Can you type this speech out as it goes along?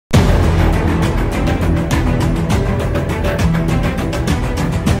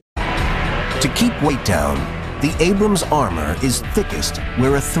keep weight down, the Abrams armor is thickest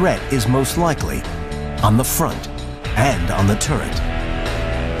where a threat is most likely, on the front and on the turret.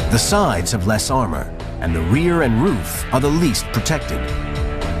 The sides have less armor, and the rear and roof are the least protected.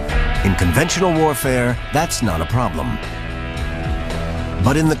 In conventional warfare, that's not a problem.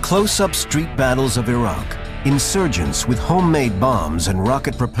 But in the close-up street battles of Iraq, insurgents with homemade bombs and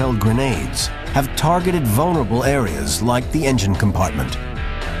rocket-propelled grenades have targeted vulnerable areas like the engine compartment.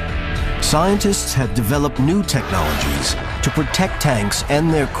 Scientists have developed new technologies to protect tanks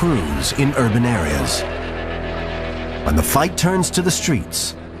and their crews in urban areas. When the fight turns to the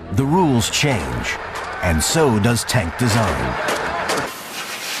streets, the rules change, and so does tank design.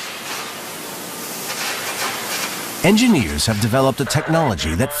 Engineers have developed a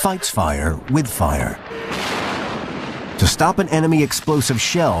technology that fights fire with fire. To stop an enemy explosive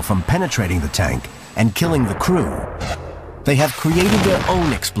shell from penetrating the tank and killing the crew, they have created their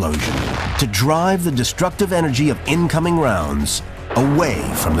own explosion to drive the destructive energy of incoming rounds away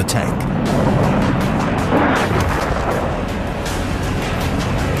from the tank.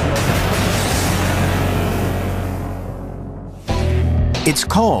 It's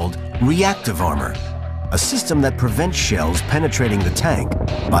called Reactive Armor, a system that prevents shells penetrating the tank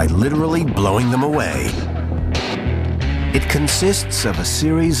by literally blowing them away. It consists of a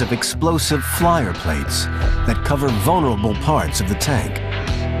series of explosive flyer plates that cover vulnerable parts of the tank.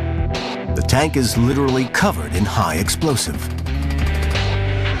 The tank is literally covered in high explosive.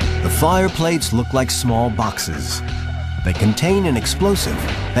 The flyer plates look like small boxes. They contain an explosive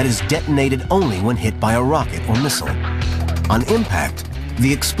that is detonated only when hit by a rocket or missile. On impact,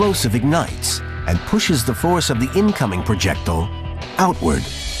 the explosive ignites and pushes the force of the incoming projectile outward.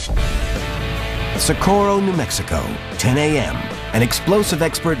 Socorro, New Mexico, 10 a.m. An explosive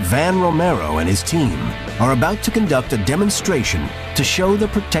expert Van Romero and his team are about to conduct a demonstration to show the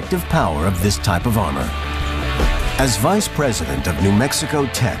protective power of this type of armor. As Vice President of New Mexico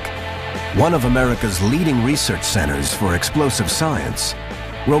Tech, one of America's leading research centers for explosive science,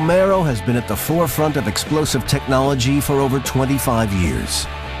 Romero has been at the forefront of explosive technology for over 25 years.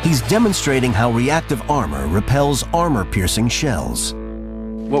 He's demonstrating how reactive armor repels armor-piercing shells.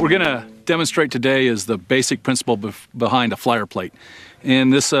 What we're going to demonstrate today is the basic principle behind a flyer plate.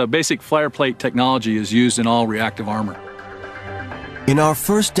 And this basic flyer plate technology is used in all reactive armor. In our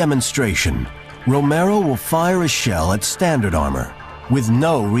first demonstration, Romero will fire a shell at standard armor with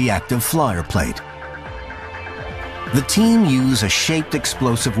no reactive flyer plate. The team use a shaped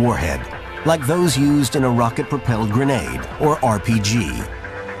explosive warhead, like those used in a rocket-propelled grenade or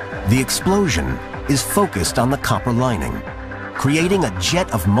RPG. The explosion is focused on the copper lining, creating a jet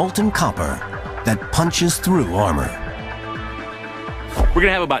of molten copper that punches through armor. We're going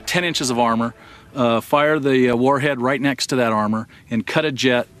to have about 10 inches of armor, fire the warhead right next to that armor, and cut a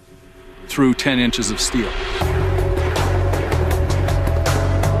jet through 10 inches of steel.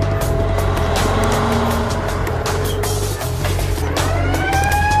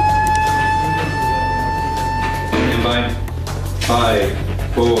 Combine.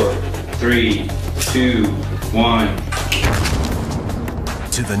 5, 4, 3, 2, 1.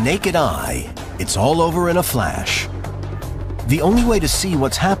 To the naked eye, it's all over in a flash. The only way to see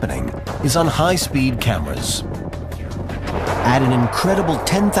what's happening is on high-speed cameras. At an incredible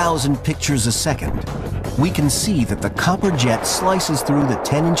 10,000 pictures a second, we can see that the copper jet slices through the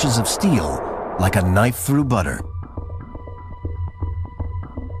 10 inches of steel like a knife through butter.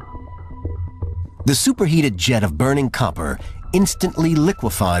 The superheated jet of burning copper instantly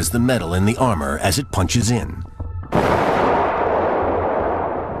liquefies the metal in the armor as it punches in.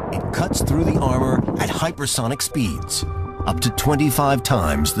 It cuts through the armor at hypersonic speeds, up to 25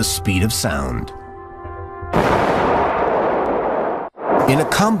 times the speed of sound. In a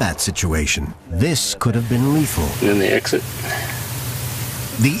combat situation, this could have been lethal. And then they exit.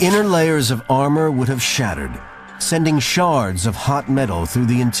 The inner layers of armor would have shattered, sending shards of hot metal through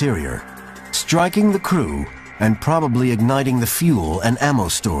the interior, striking the crew and probably igniting the fuel and ammo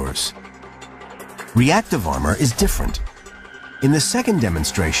stores. Reactive armor is different. In the second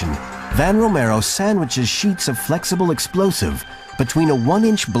demonstration, Van Romero sandwiches sheets of flexible explosive between a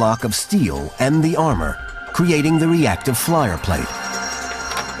 1-inch block of steel and the armor, creating the reactive flyer plate.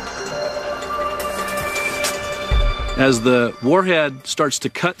 As the warhead starts to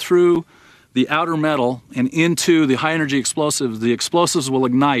cut through the outer metal and into the high-energy explosives, the explosives will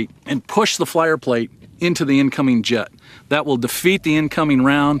ignite and push the flyer plate into the incoming jet. That will defeat the incoming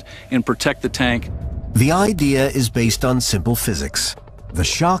round and protect the tank. The idea is based on simple physics. The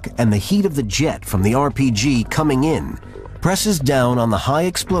shock and the heat of the jet from the RPG coming in presses down on the high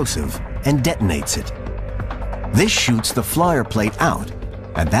explosive and detonates it. This shoots the flyer plate out,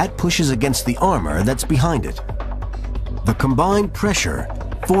 and that pushes against the armor that's behind it. The combined pressure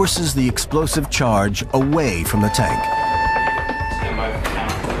forces the explosive charge away from the tank. Stand by for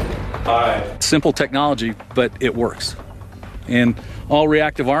count. 5. Simple technology, but it works. And all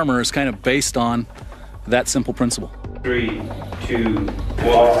reactive armor is kind of based on that simple principle. 3, 2, 1.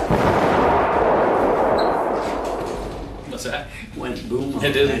 What's that? Went boom.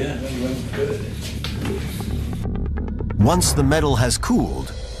 It did, yeah. It went good. Once the metal has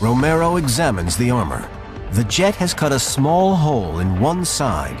cooled, Romero examines the armor. The jet has cut a small hole in one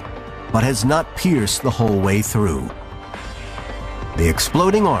side, but has not pierced the whole way through. The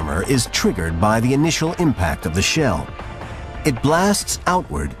exploding armor is triggered by the initial impact of the shell. It blasts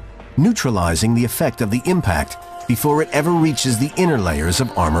outward, neutralizing the effect of the impact before it ever reaches the inner layers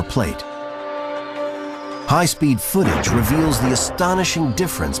of armor plate. High-speed footage reveals the astonishing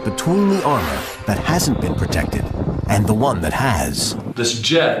difference between the armor that hasn't been protected and the one that has. This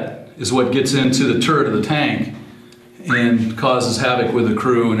jet is what gets into the turret of the tank and causes havoc with the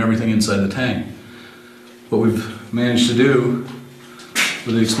crew and everything inside the tank. What we've managed to do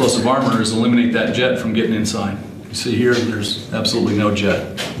with the explosive armor is eliminate that jet from getting inside. You see here, there's absolutely no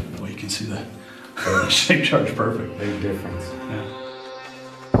jet. Well, you can see that. Shape charge perfect. Big difference. Yeah.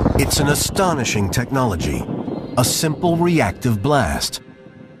 It's an astonishing technology, a simple reactive blast,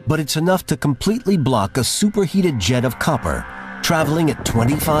 but it's enough to completely block a superheated jet of copper traveling at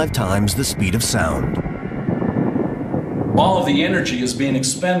 25 times the speed of sound. All of the energy is being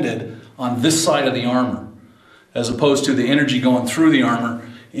expended on this side of the armor, as opposed to the energy going through the armor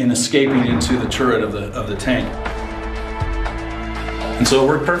and escaping into the turret of the tank. And so it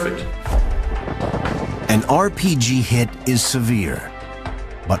worked perfect. An RPG hit is severe,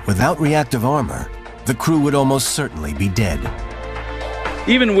 but without reactive armor, the crew would almost certainly be dead.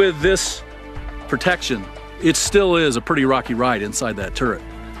 Even with this protection, it still is a pretty rocky ride inside that turret.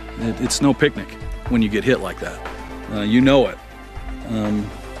 It's no picnic when you get hit like that. You know it,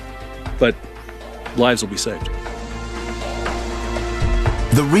 but lives will be saved.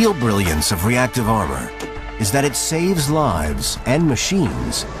 The real brilliance of reactive armor is that it saves lives and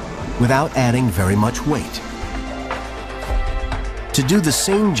machines without adding very much weight. To do the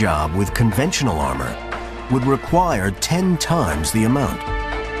same job with conventional armor would require 10 times the amount.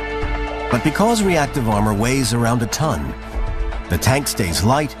 But because reactive armor weighs around a ton, the tank stays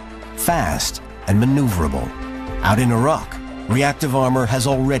light, fast, and maneuverable. Out in Iraq, reactive armor has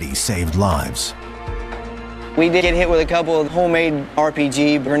already saved lives. We did get hit with a couple of homemade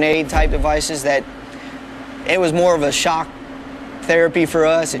RPG grenade type devices that it was more of a shock therapy for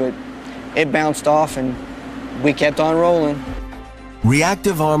us, but it bounced off and we kept on rolling.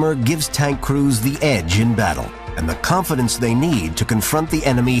 Reactive armor gives tank crews the edge in battle and the confidence they need to confront the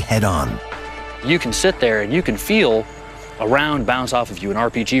enemy head-on. You can sit there and you can feel a round bounce off of you, an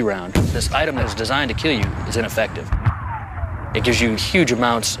RPG round. This item that is designed to kill you is ineffective. It gives you huge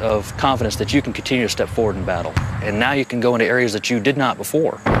amounts of confidence that you can continue to step forward in battle. And now you can go into areas that you did not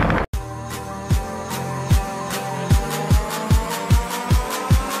before.